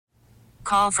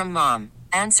Call from mom.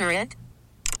 Answer it.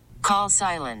 Call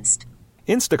silenced.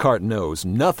 Instacart knows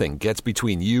nothing gets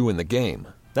between you and the game.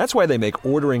 That's why they make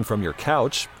ordering from your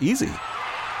couch easy.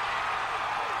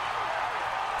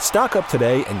 Stock up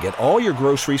today and get all your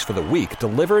groceries for the week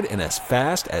delivered in as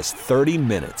fast as 30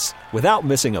 minutes without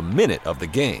missing a minute of the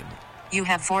game. You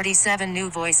have 47 new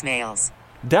voicemails.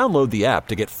 Download the app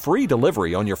to get free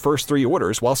delivery on your first 3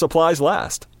 orders while supplies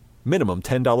last. Minimum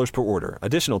 $10 per order.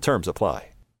 Additional terms apply.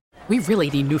 We really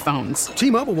need new phones.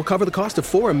 T-Mobile will cover the cost of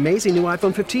 4 amazing new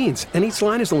iPhone 15s, and each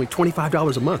line is only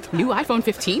 $25 a month. New iPhone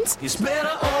 15s? It's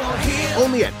better over here.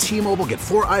 Only at T-Mobile, get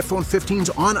 4 iPhone 15s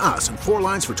on us and 4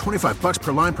 lines for $25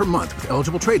 per line per month with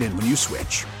eligible trade-in when you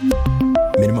switch.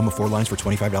 Minimum of 4 lines for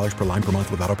 $25 per line per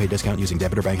month with autopay discount using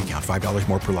debit or bank account. $5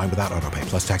 more per line without autopay,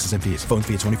 plus taxes and fees. Phone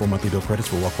fee at 24 monthly bill credits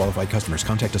for well-qualified customers.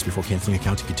 Contact us before canceling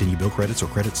account to continue bill credits or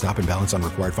credit stop and balance on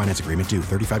required finance agreement due.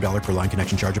 $35 per line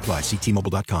connection charge applies. See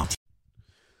T-Mobile.com.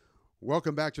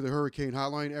 Welcome back to the Hurricane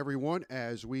Hotline, everyone,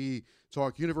 as we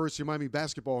talk University of Miami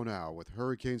basketball now with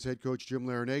Hurricanes head coach Jim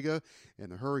Larrañaga.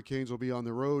 And the Hurricanes will be on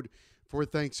the road for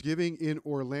Thanksgiving in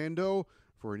Orlando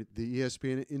for the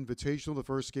ESPN Invitational. The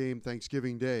first game,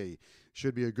 Thanksgiving Day,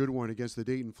 should be a good one against the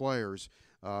Dayton Flyers.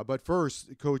 But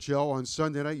first, Coach L, on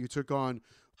Sunday night you took on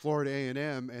Florida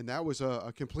A&M, and that was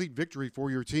a complete victory for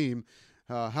your team.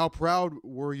 How proud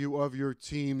were you of your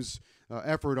team's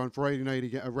effort on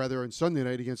on Sunday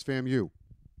night against FAMU?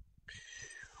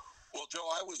 Well, Joe,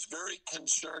 I was very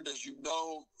concerned, as you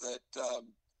know, that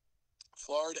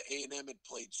Florida A&M had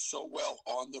played so well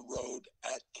on the road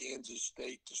at Kansas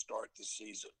State to start the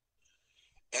season.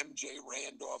 MJ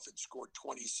Randolph had scored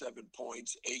 27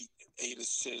 points, 8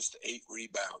 assists, 8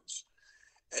 rebounds.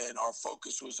 And our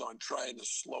focus was on trying to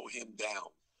slow him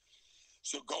down.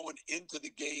 So going into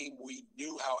the game, we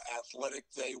knew how athletic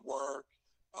they were.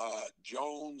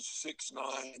 Jones, 6'9",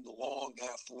 long,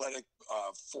 athletic,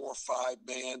 4'5"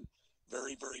 man,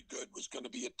 very, very good. Was going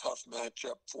to be a tough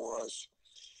matchup for us.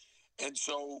 And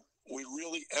so we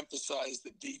really emphasized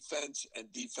the defense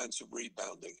and defensive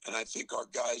rebounding. And I think our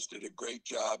guys did a great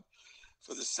job.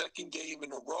 For the second game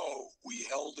in a row, we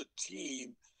held a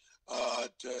team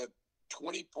to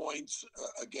 20 points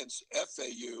against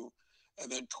FAU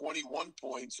and then 21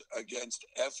 points against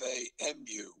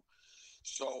FAMU.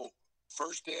 So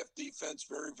first half defense,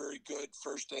 very, very good.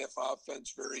 First half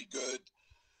offense, very good.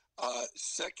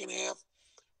 Second half,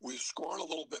 we're scoring a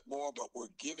little bit more, but we're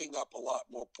giving up a lot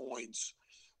more points.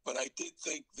 But I did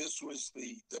think this was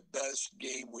the best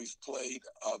game we've played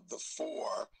of the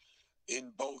 4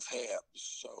 in both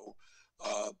halves. So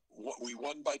we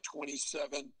won by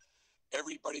 27.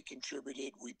 Everybody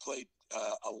contributed. We played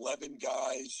 11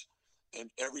 guys,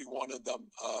 and every one of them,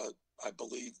 I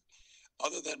believe,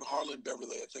 other than Harlan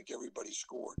Beverly, I think everybody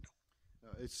scored.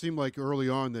 It seemed like early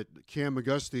on that Cam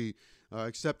McGusty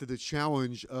accepted the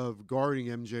challenge of guarding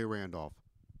MJ Randolph.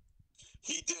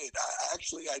 He did.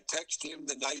 I texted him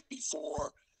the night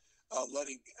before,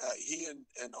 letting he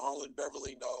and Harlan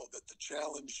Beverly know that the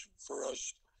challenge for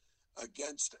us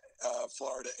against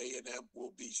Florida A&M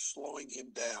will be slowing him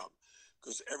down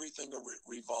because everything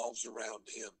revolves around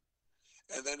him.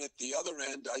 And then at the other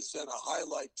end, I sent a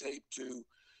highlight tape to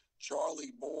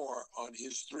Charlie Moore on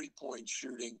his three-point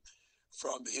shooting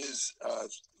from his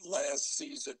last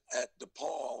season at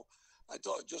DePaul. I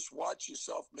thought, just watch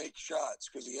yourself make shots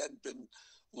because he hadn't been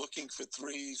looking for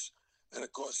threes. And,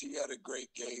 of course, he had a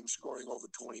great game, scoring over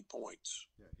 20 points.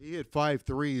 Yeah, he had 5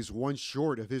 threes, one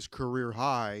short of his career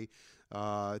high.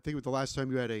 I think the last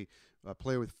time you had a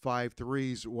player with 5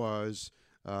 threes was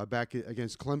back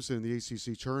against Clemson in the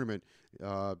ACC tournament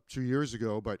 2 years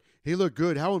ago. But he looked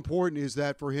good. How important is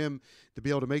that for him to be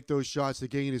able to make those shots to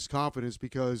gain his confidence?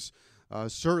 Because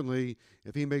certainly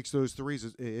if he makes those threes,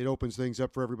 it opens things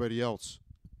up for everybody else.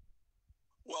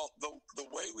 Well, the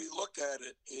way we look at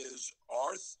it is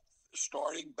our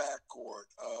starting backcourt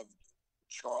of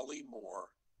Charlie Moore,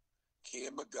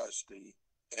 Cam McGusty,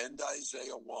 and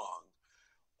Isaiah Wong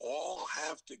all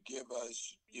have to give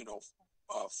us,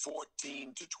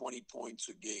 14 to 20 points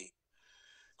a game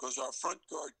because our front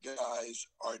court guys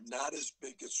are not as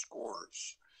big as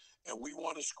scorers, and we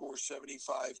want to score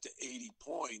 75 to 80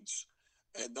 points,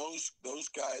 and those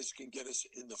guys can get us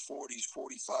in the 40s,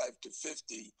 45 to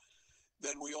 50.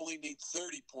 Then we only need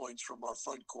 30 points from our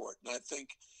front court, and I think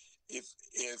if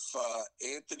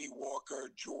Anthony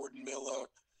Walker, Jordan Miller,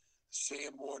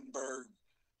 Sam Wardenberg,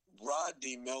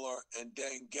 Rodney Miller, and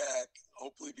Dan Gack,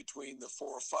 hopefully between the 4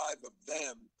 or 5 of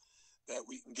them, that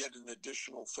we can get an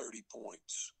additional 30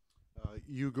 points.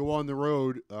 You go on the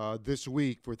road this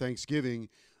week for Thanksgiving.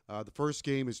 The first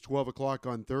game is 12 o'clock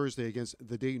on Thursday against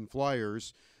the Dayton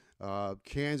Flyers.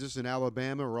 Kansas and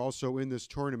Alabama are also in this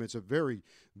tournament. It's a very,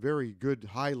 very good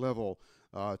high-level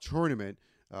tournament.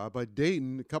 But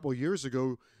Dayton, a couple of years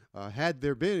ago, had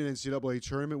there been an NCAA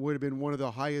tournament, would have been one of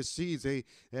the highest seeds. They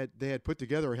had put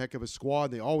together a heck of a squad.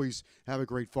 And they always have a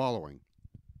great following.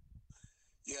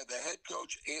 Yeah, the head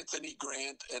coach, Anthony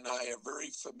Grant, and I are very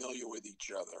familiar with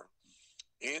each other.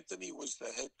 Anthony was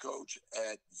the head coach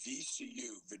at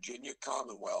VCU, Virginia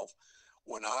Commonwealth,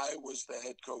 when I was the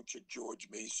head coach at George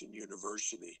Mason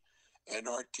University. And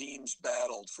our teams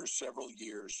battled for several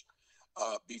years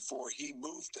before he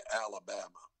moved to Alabama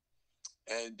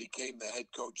and became the head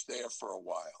coach there for a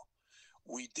while.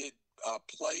 We did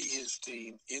play his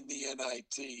team in the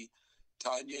NIT.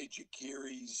 Tanya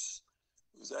Jakiri's,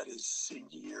 was that his senior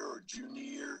year or junior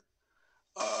year?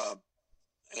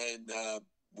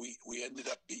 We ended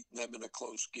up beating them in a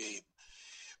close game.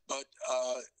 But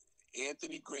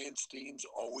Anthony Grant's teams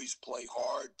always play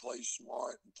hard, play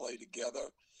smart, and play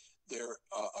together. They're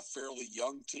a fairly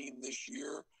young team this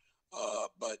year,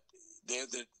 but they're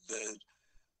the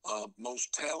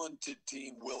most talented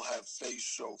team we'll have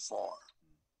faced so far.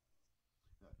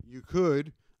 You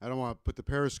could, I don't want to put the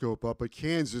periscope up, but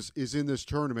Kansas is in this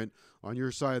tournament on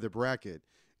your side of the bracket,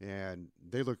 and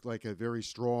they look like a very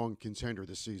strong contender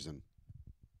this season.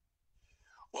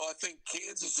 Well, I think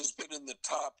Kansas has been in the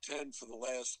top 10 for the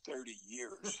last 30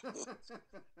 years.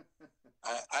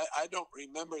 I don't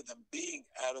remember them being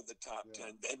out of the top 10.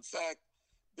 In fact,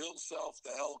 Bill Self,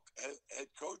 the head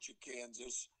coach of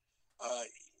Kansas,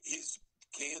 his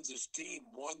Kansas team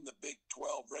won the Big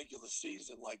 12 regular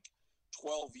season like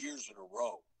 12 years in a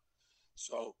row.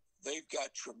 So they've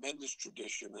got tremendous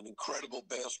tradition and incredible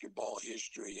basketball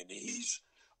history, and he's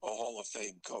a Hall of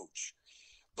Fame coach.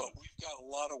 But we've got a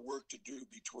lot of work to do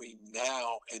between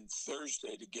now and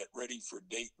Thursday to get ready for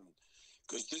Dayton,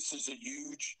 because this is a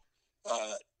huge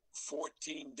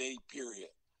 14-day period.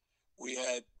 We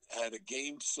had a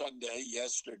game Sunday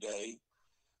yesterday,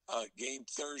 game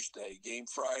Thursday, game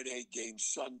Friday, game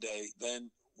Sunday. Then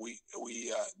we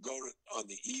go on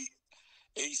the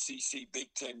ACC Big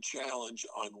Ten Challenge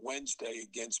on Wednesday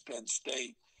against Penn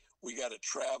State. We got to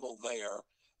travel there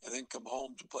and then come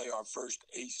home to play our first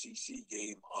ACC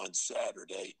game on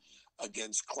Saturday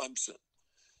against Clemson.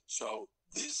 So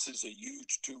this is a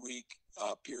huge 2-week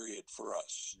period for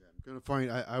us. Yeah, I'm going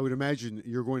to I would imagine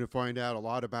you're going to find out a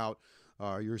lot about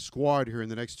your squad here in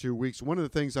the next 2 weeks. One of the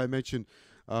things I mentioned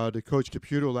to Coach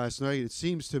Caputo last night, it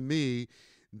seems to me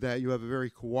that you have a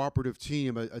very cooperative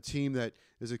team, a team that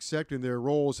is accepting their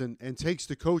roles and takes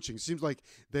the coaching. It seems like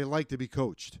they like to be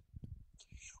coached.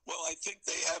 Well, I think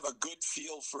they have a good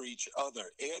feel for each other.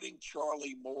 Adding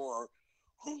Charlie Moore,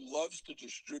 who loves to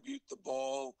distribute the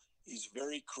ball, he's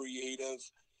very creative.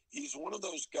 He's one of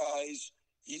those guys,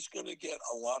 he's going to get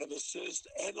a lot of assists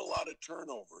and a lot of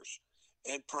turnovers.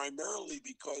 And primarily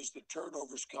because the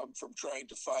turnovers come from trying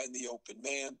to find the open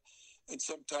man, and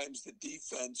sometimes the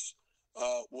defense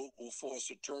will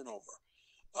force a turnover.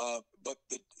 But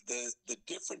the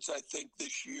difference, I think,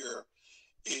 this year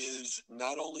is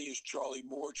not only is Charlie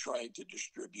Moore trying to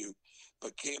distribute,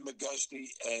 but Cam McGusty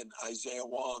and Isaiah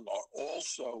Wong are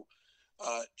also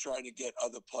trying to get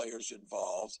other players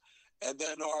involved. And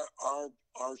then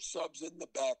our subs in the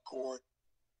backcourt,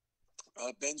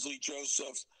 Bensley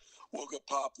Joseph, Wooga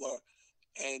Poplar,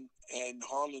 and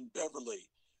Harlan Beverly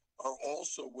are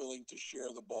also willing to share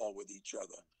the ball with each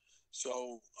other.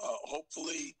 So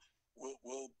hopefully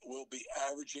we'll be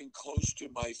averaging close to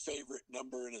my favorite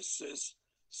number in assists,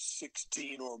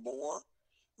 16 or more.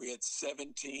 We had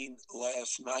 17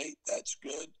 last night. That's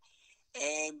good.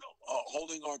 And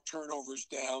holding our turnovers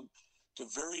down to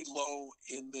very low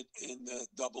in the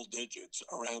double digits,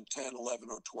 around 10, 11,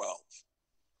 or 12.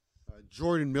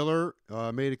 Jordan Miller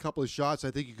made a couple of shots.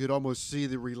 I think you could almost see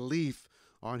the relief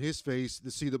on his face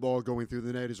to see the ball going through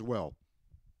the net as well.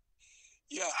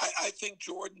 Yeah, I think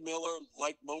Jordan Miller,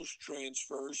 like most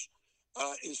transfers,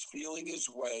 is feeling his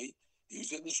way. He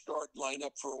was in the start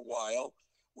lineup for a while.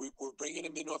 We're bringing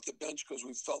him in off the bench because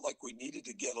we felt like we needed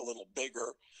to get a little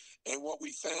bigger. And what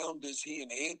we found is he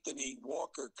and Anthony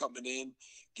Walker coming in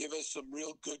give us some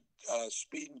real good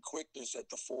speed and quickness at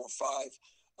the 4-5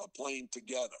 playing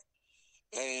together.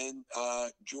 And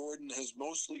Jordan has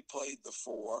mostly played the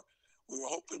 4. We were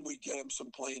hoping we'd get him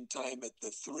some playing time at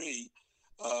the 3,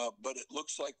 but it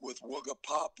looks like with Wooga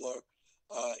Poplar,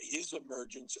 his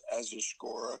emergence as a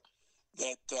scorer,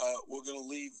 that we're going to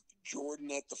leave Jordan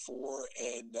at the 4,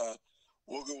 and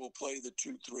Wooga will play the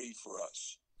 2-3 for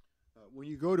us. When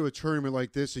you go to a tournament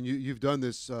like this, and you've done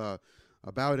this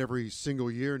about every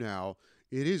single year now,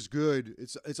 It is good.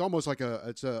 It's almost like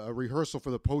a rehearsal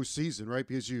for the postseason, right?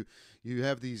 Because you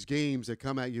have these games that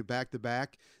come at you back to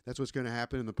back. That's what's going to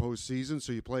happen in the postseason.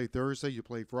 So you play Thursday, you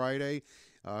play Friday.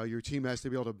 Your team has to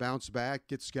be able to bounce back,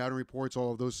 get scouting reports,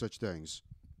 all of those such things.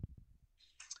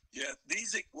 Yeah,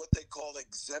 these are what they call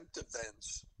exempt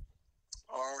events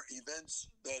are events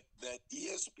that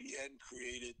ESPN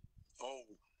created. Oh,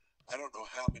 I don't know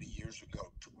how many years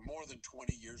ago, more than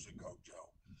 20 years ago,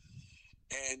 Joe.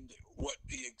 And what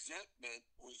the exempt meant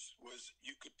was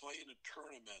you could play in a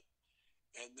tournament,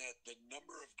 and that the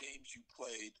number of games you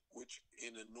played, which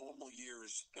in a normal year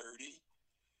is 30,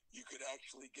 you could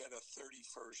actually get a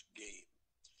 31st game.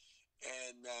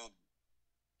 And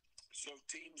so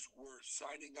teams were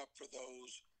signing up for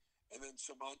those, and then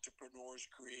some entrepreneurs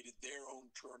created their own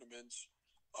tournaments,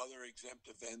 other exempt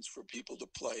events for people to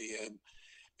play in.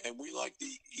 And we like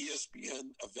the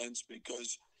ESPN events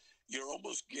because you're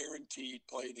almost guaranteed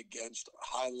playing against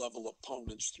high-level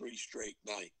opponents 3 straight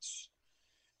nights.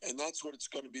 And that's what it's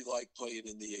going to be like playing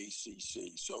in the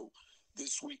ACC. So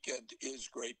this weekend is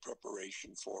great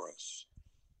preparation for us.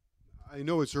 I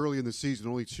know it's early in the season,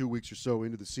 only 2 weeks or so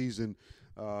into the season,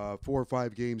 4 or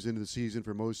 5 games into the season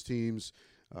for most teams.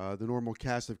 The normal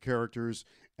cast of characters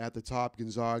at the top,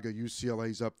 Gonzaga,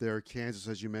 UCLA's up there, Kansas,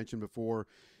 as you mentioned before.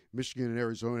 Michigan and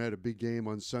Arizona had a big game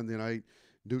on Sunday night.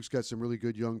 Duke's got some really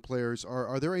good young players.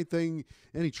 Are there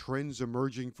any trends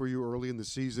emerging for you early in the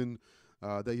season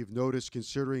that you've noticed,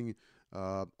 considering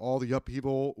all the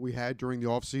upheaval we had during the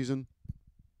offseason?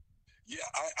 Yeah,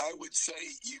 I would say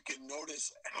you can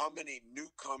notice how many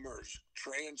newcomers,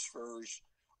 transfers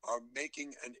are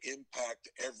making an impact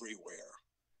everywhere.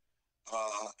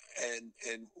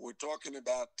 And we're talking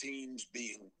about teams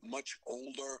being much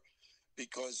older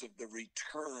because of the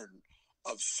return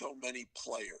of so many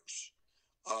players.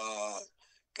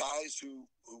 Guys who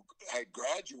had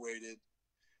graduated,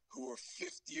 who are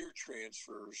fifth-year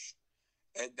transfers,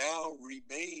 and now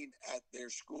remain at their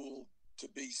school to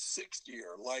be sixth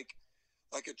year, like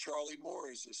a Charlie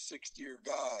Moore is a sixth-year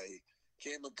guy,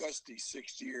 Cam Auguste,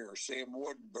 sixth year, Sam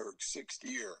Wardenberg, sixth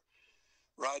year,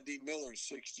 Rodney Miller,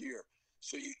 sixth year.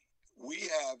 So we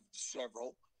have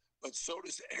several, but so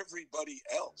does everybody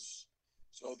else.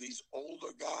 So these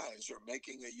older guys are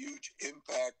making a huge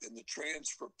impact, and the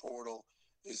transfer portal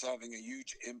is having a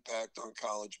huge impact on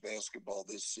college basketball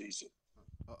this season.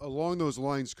 Along those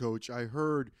lines, Coach, I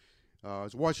heard I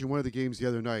was watching one of the games the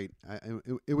other night.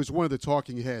 It was one of the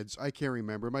talking heads. I can't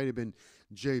remember. It might have been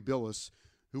Jay Billis,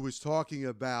 who was talking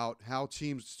about how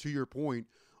teams, to your point,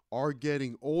 are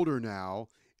getting older now,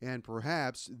 and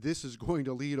perhaps this is going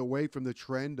to lead away from the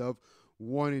trend of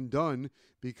one and done,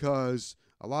 because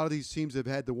a lot of these teams have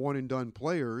had the one and done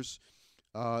players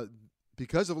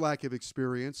because of lack of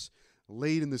experience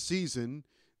late in the season.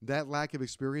 That lack of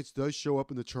experience does show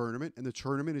up in the tournament, and the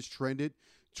tournament is trended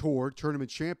toward, tournament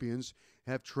champions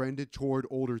have trended toward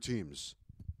older teams.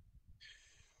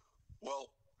 Well,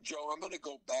 Joe, I'm going to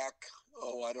go back,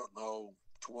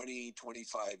 20,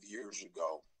 25 years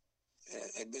ago,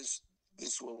 and this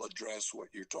will address what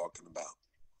you're talking about.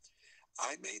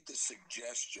 I made the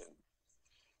suggestion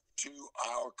to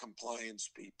our compliance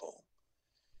people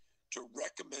to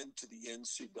recommend to the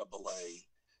NCAA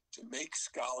to make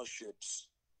scholarships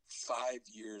 5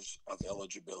 years of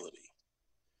eligibility,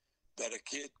 that a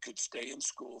kid could stay in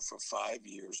school for 5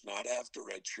 years, not after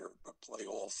redshirt, but play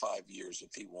all 5 years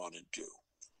if he wanted to.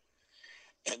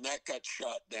 And that got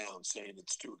shot down, saying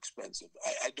it's too expensive.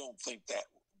 I don't think that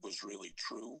was really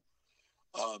true.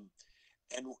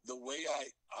 And the way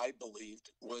I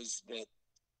believed was that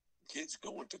kids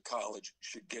going to college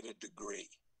should get a degree.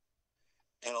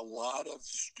 And a lot of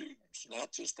students,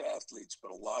 not just athletes,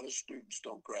 but a lot of students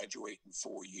don't graduate in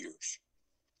 4 years.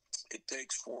 It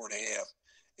takes 4.5.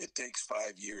 It takes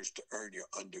 5 years to earn your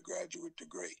undergraduate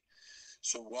degree.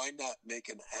 So why not make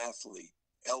an athlete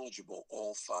eligible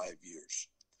all 5 years?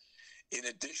 In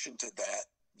addition to that,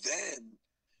 then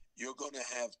you're going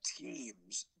to have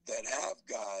teams that have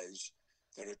guys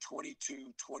that are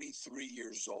 22, 23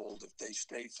 years old if they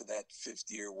stay for that 5th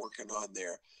year working on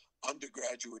their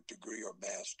undergraduate degree or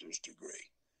master's degree.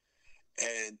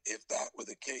 And if that were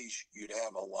the case, you'd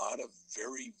have a lot of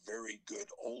very, very good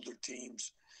older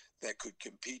teams that could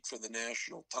compete for the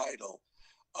national title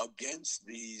against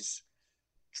these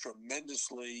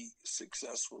tremendously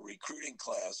successful recruiting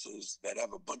classes that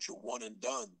have a bunch of one and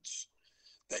dones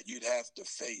that you'd have to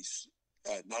face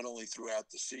not only throughout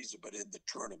the season but in the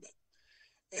tournament.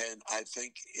 And I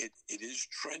think it is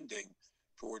trending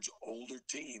towards older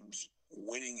teams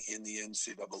winning in the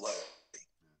NCAA.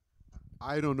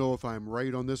 I don't know if I'm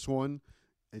right on this one.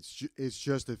 It's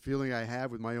just a feeling I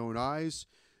have with my own eyes.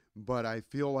 but I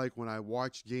feel like when I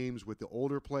watch games with the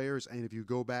older players, and if you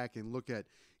go back and look at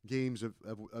games of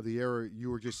the era you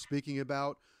were just speaking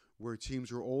about, where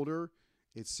teams were older,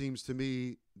 it seems to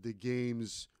me the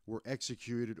games were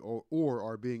executed or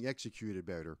are being executed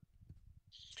better.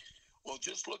 Well,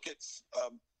 just look at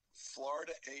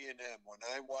Florida A&M. When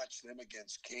I watch them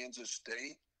against Kansas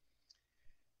State,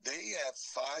 they have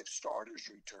 5 starters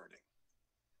returning.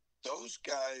 Those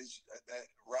guys,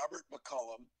 Robert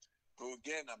McCullum, who,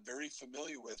 again, I'm very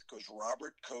familiar with because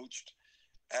Robert coached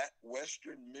at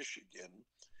Western Michigan,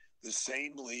 the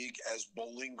same league as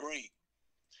Bowling Green.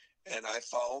 And I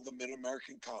followed the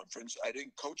Mid-American Conference. I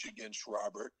didn't coach against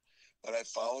Robert, but I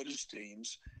followed his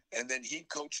teams. And then he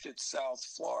coached at South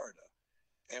Florida.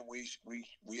 And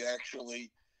we actually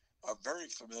are very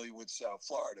familiar with South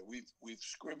Florida. We've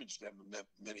scrimmaged them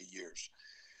many years.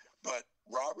 But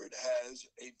Robert has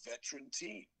a veteran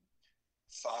team,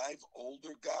 5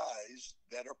 older guys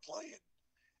that are playing.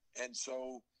 And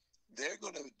so they're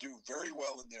going to do very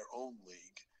well in their own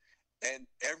league. And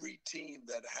every team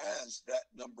that has that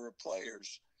number of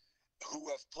players who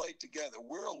have played together,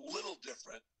 we're a little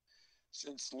different.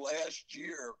 Since last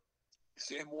year,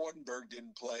 Sam Wardenberg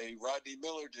didn't play, Rodney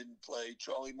Miller didn't play,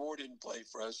 Charlie Moore didn't play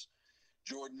for us,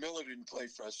 Jordan Miller didn't play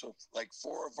for us. So like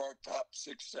 4 of our top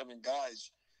 6, 7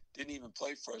 guys didn't even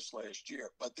play for us last year.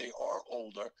 But they are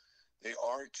older, they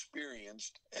are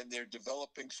experienced, and they're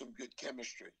developing some good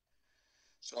chemistry.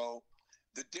 So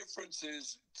the difference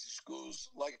is schools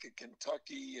like a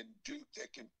Kentucky and Duke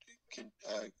that can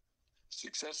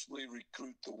successfully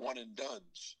recruit the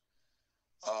one-and-dones,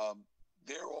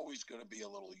 they're always going to be a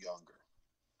little younger.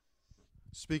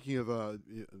 Speaking of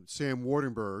Sam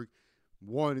Wardenberg,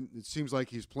 one, it seems like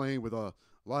he's playing with a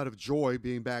lot of joy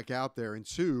being back out there, and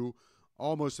 2,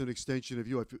 almost an extension of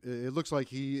you. It looks like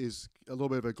he is a little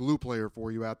bit of a glue player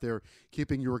for you out there,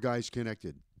 keeping your guys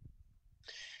connected.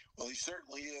 Well, he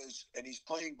certainly is, and he's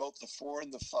playing both the 4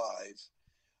 and the 5.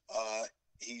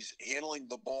 He's handling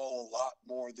the ball a lot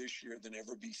more this year than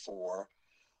ever before.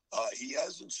 He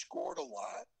hasn't scored a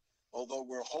lot, although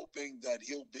we're hoping that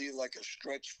he'll be like a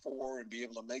stretch 4 and be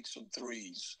able to make some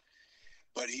threes.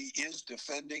 But he is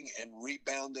defending and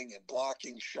rebounding and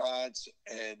blocking shots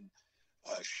and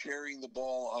sharing the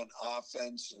ball on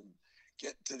offense and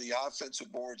getting to the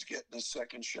offensive boards, getting a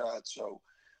second shot. So,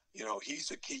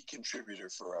 he's a key contributor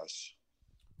for us.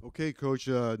 Okay, Coach,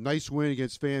 nice win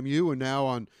against FAMU, and now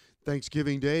on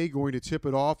Thanksgiving Day, going to tip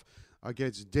it off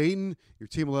against Dayton. Your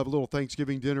team will have a little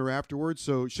Thanksgiving dinner afterwards,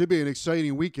 so it should be an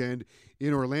exciting weekend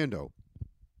in Orlando.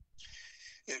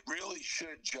 It really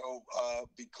should, Joe,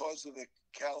 because of the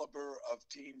caliber of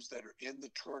teams that are in the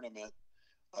tournament.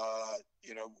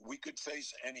 We could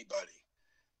face anybody,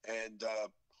 and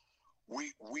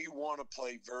we want to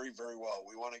play very, very well.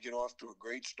 We want to get off to a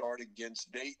great start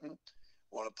against Dayton.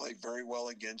 We want to play very well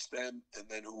against them, and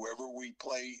then whoever we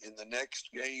play in the next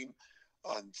game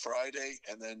on Friday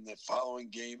and then the following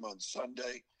game on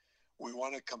Sunday, we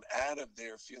want to come out of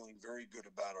there feeling very good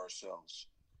about ourselves.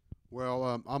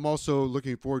 Well, I'm also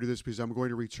looking forward to this because I'm going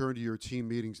to return to your team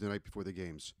meetings the night before the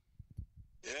games.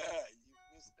 Yeah, you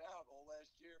missed out all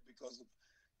last year because of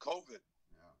COVID.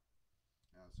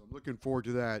 Yeah, so I'm looking forward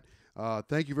to that.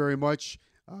 Thank you very much.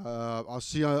 I'll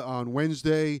see you on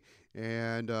Wednesday,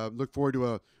 and look forward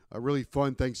to a really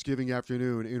fun Thanksgiving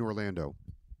afternoon in Orlando.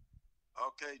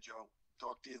 Okay, Joe.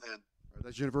 Talk to you then. All right,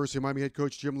 that's University of Miami head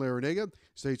coach Jim Larrañaga.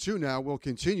 Stay tuned now. We'll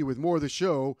continue with more of the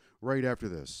show right after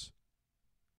this.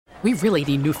 We really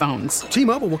need new phones.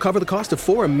 T-Mobile will cover the cost of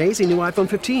 4 amazing new iPhone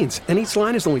 15s, and each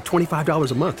line is only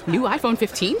 $25 a month. New iPhone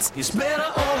 15s? It's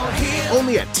better over here.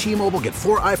 Only at T-Mobile, get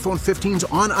 4 iPhone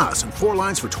 15s on us and 4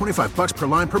 lines for $25 per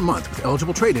line per month with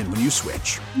eligible trade-in when you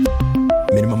switch.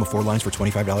 Minimum of 4 lines for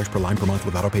 $25 per line per month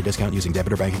with autopay discount using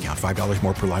debit or bank account. $5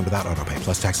 more per line without autopay,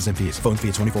 plus taxes and fees. Phone fee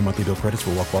at 24 monthly bill credits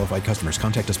for well-qualified customers.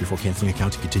 Contact us before canceling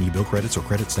account to continue bill credits or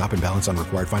credit stop and balance on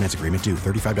required finance agreement due.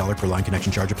 $35 per line connection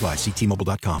charge applies. See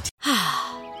T-Mobile.com.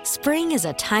 Spring is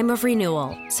a time of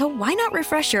renewal, so why not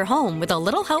refresh your home with a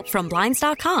little help from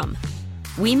Blinds.com?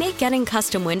 We make getting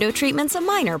custom window treatments a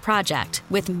minor project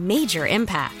with major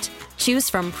impact.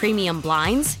 Choose from premium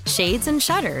blinds, shades, and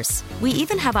shutters. We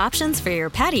even have options for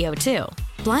your patio, too.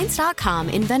 Blinds.com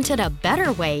invented a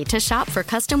better way to shop for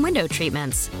custom window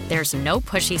treatments. There's no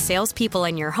pushy salespeople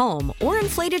in your home or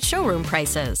inflated showroom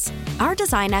prices. Our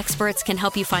design experts can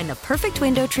help you find the perfect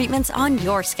window treatments on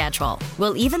your schedule.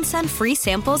 We'll even send free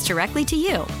samples directly to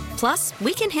you. Plus,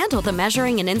 we can handle the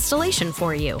measuring and installation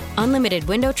for you. Unlimited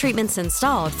window treatments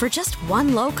installed for just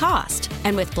one low cost.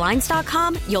 And with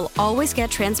Blinds.com, you'll always get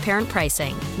transparent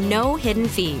pricing. No hidden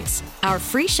fees. Our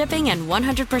free shipping and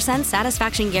 100%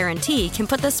 satisfaction guarantee can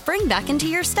put the spring back into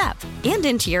your step and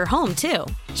into your home, too.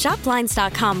 Shop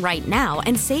Blinds.com right now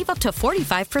and save up to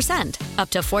 45%.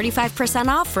 Up to 45%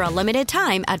 off for a limited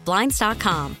time at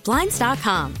Blinds.com.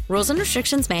 Blinds.com. Rules and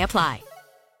restrictions may apply.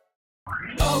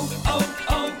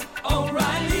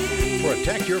 O'Reilly.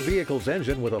 Protect your vehicle's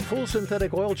engine with a full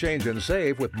synthetic oil change and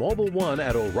save with Mobil 1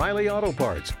 at O'Reilly Auto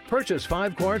Parts. Purchase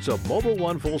 5 quarts of Mobil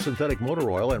 1 full synthetic motor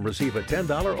oil and receive a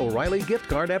 $10 O'Reilly gift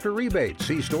card after rebate.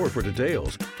 See store for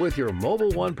details. With your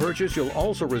Mobil 1 purchase, you'll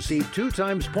also receive 2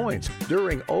 times points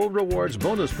during O Rewards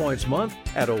Bonus Points Month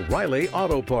at O'Reilly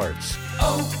Auto Parts.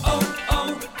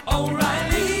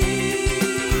 O'Reilly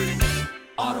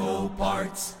Auto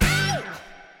Parts.